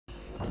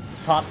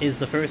Top is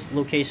the first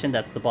location,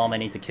 that's the bomb I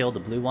need to kill, the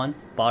blue one.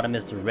 Bottom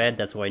is the red,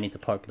 that's where I need to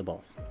park the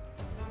balls.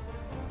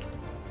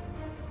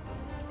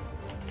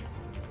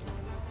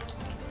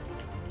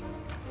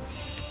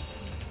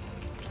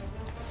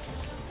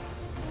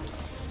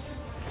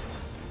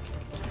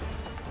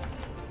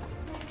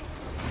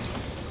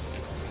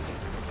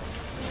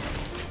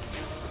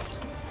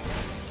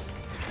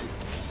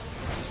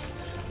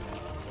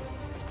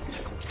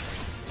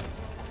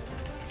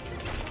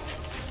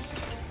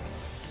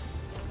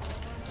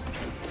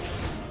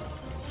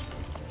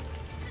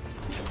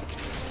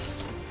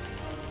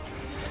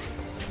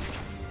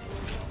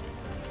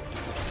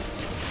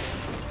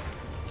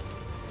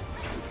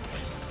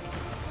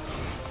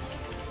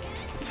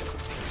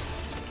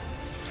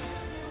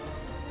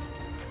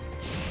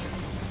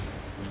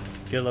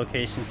 Good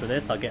location for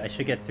this. I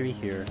should get 3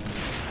 here.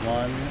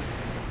 1,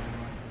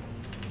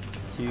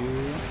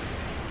 2,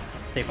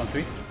 safe on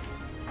 3.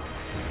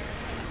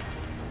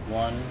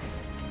 1,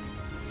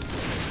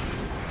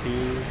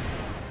 2.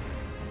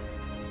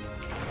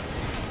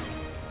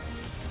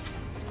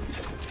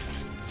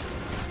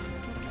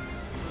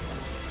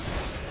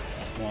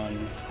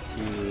 1,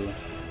 2,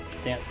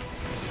 dance.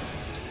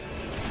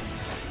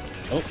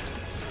 Oh.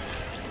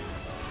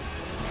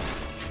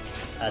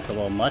 That's a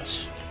little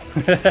much.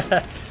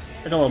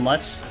 It's a little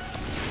much.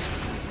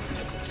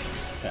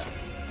 Yeah.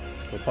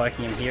 We're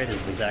parking him here. This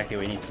is exactly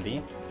where he needs to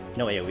be.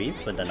 No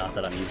AoEs, but not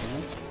that I'm using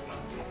them.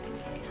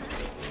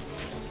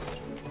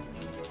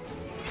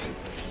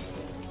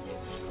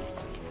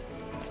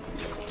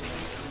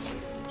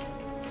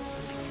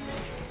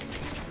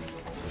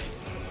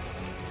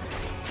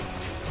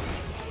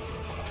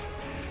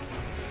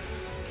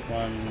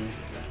 One,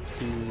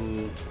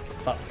 two,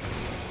 pop.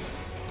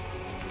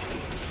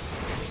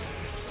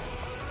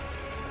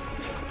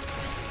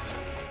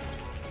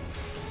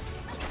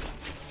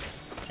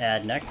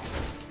 Add next.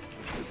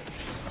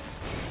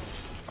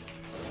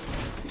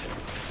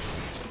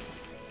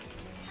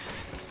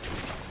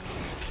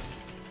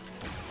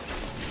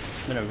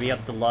 I'm gonna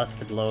re-up the lust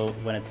at low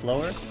when it's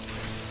lower.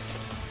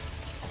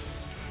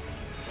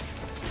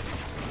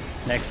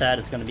 Next add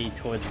is gonna be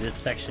towards this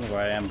section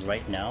where I am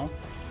right now.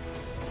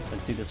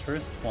 Let's do this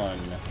first. 1,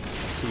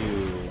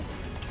 2,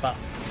 pop.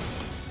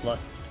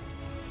 Lust.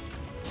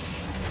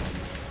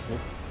 Oop.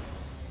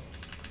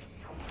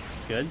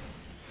 Good.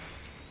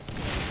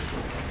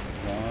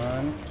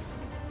 1.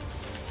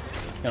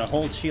 Gonna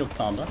hold shield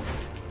Samba.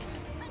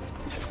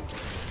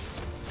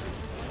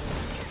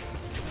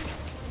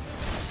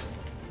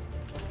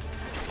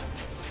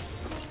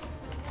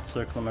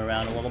 Circle him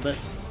around a little bit.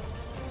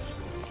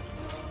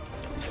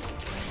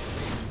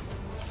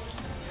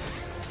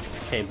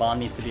 Okay, bomb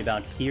needs to be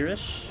about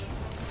here-ish.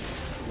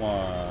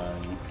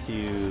 1,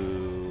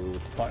 2,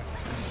 park.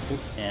 Oop,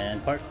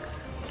 and park.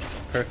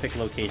 Perfect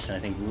location, I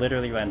think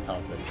literally right on top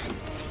of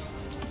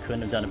it.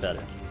 Couldn't have done it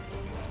better.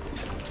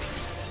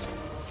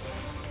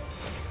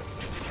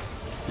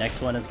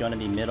 Next one is going to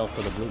be middle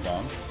for the blue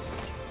bomb.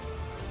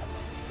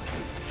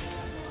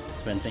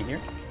 Sprinting here.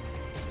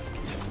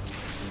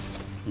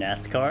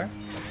 NASCAR.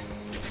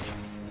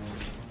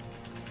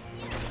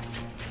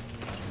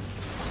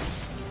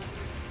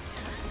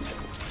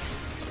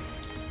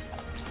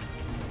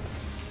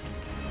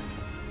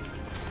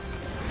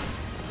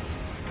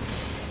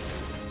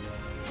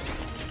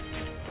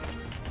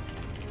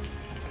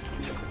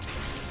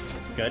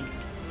 Good.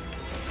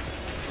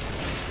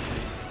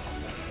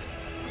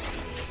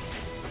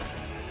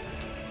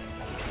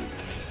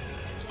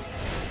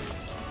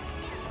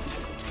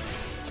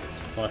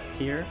 Plus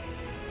here.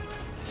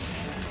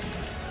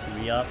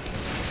 Re-up.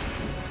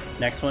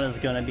 Next one is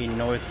going to be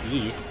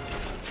northeast.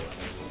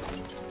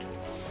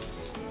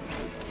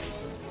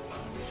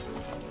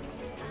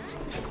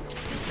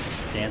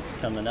 Dance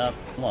coming up.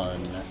 1,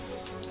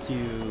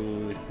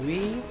 2,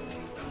 3.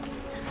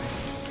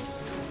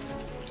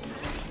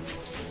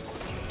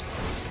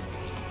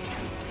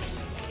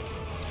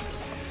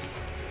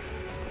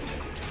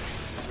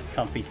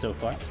 Comfy so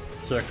far.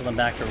 Circling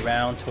back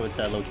around towards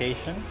that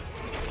location.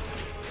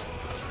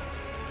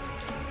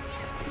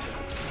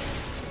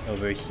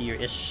 Over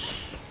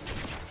here-ish.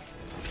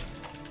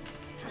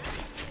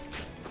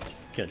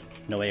 Good.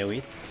 No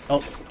AoEs.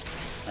 Oh!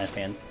 I have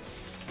fans.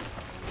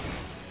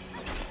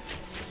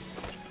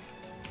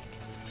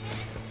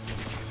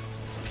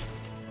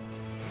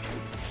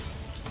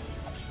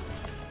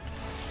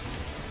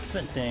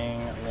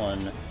 Sprinting.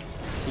 1,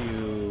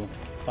 2,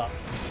 pop.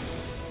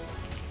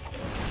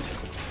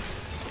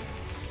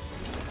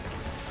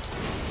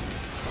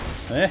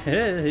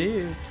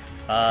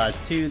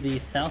 To the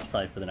south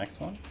side for the next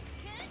one.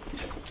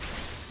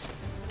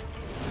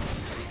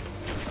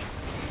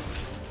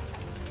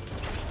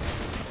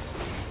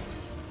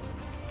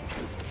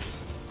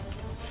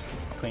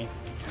 Queen.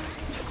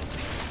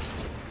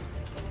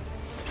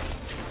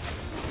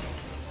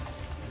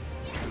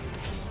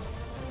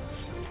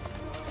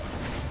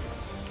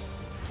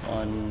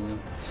 One,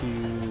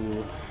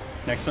 two.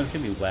 Next one's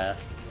gonna be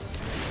west.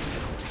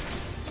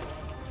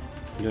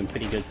 I'm doing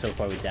pretty good so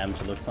far with damage,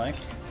 it looks like.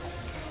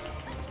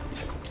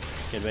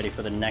 Get ready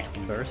for the next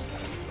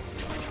burst.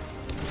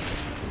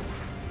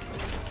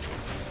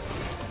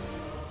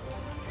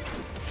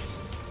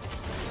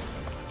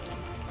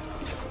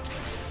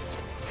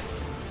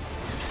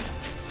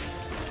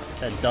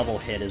 That double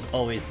hit is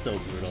always so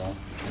brutal.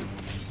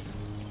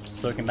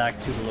 Circling back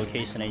to the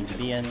location I need to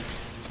be in.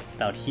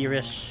 About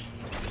here-ish.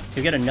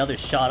 He'll get another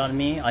shot on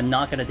me. I'm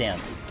not gonna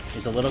dance.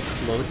 He's a little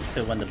close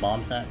to when the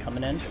bomb's at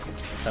coming in.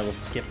 So I will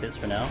skip this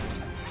for now.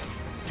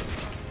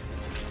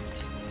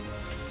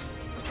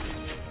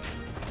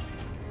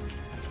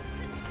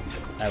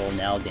 I will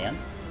now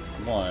dance.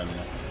 1,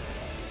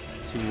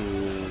 2,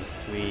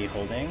 3,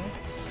 holding.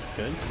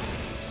 Good.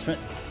 Sprint.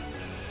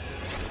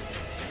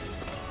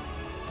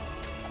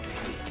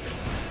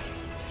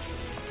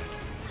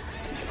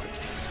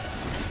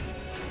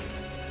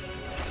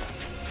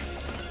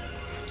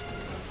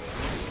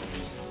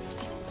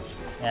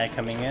 Ad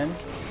coming in.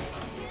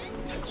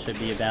 Should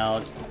be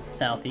about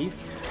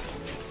southeast.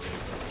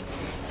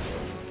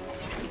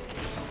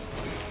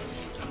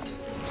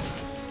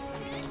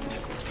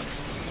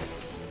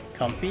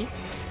 Comfy.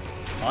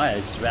 Alright,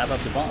 let's just wrap up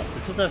the boss.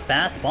 This was a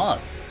fast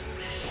boss.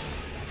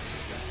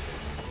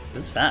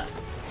 This is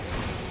fast.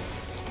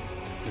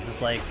 This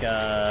is like,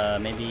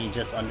 maybe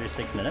just under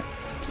 6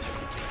 minutes.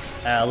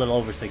 A little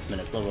over 6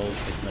 minutes,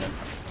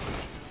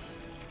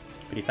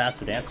 Pretty fast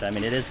for Dancer. I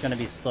mean, it is going to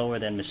be slower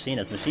than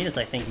Machinist. Machinist,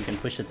 I think you can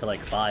push it to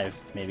like 5,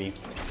 maybe.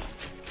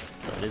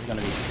 So it is going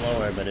to be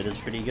slower, but it is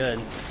pretty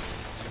good.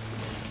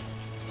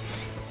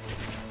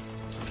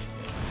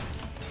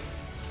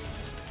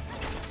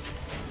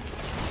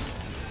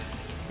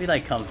 We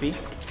like Comfy.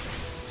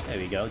 There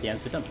we go,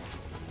 Dancer done.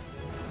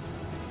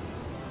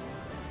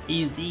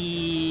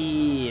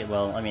 Easy!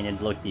 Well, I mean,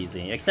 it looked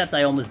easy. Except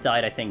I almost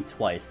died, I think,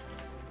 twice.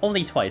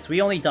 Only twice.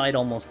 We only died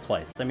almost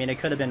twice. I mean, it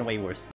could have been way worse.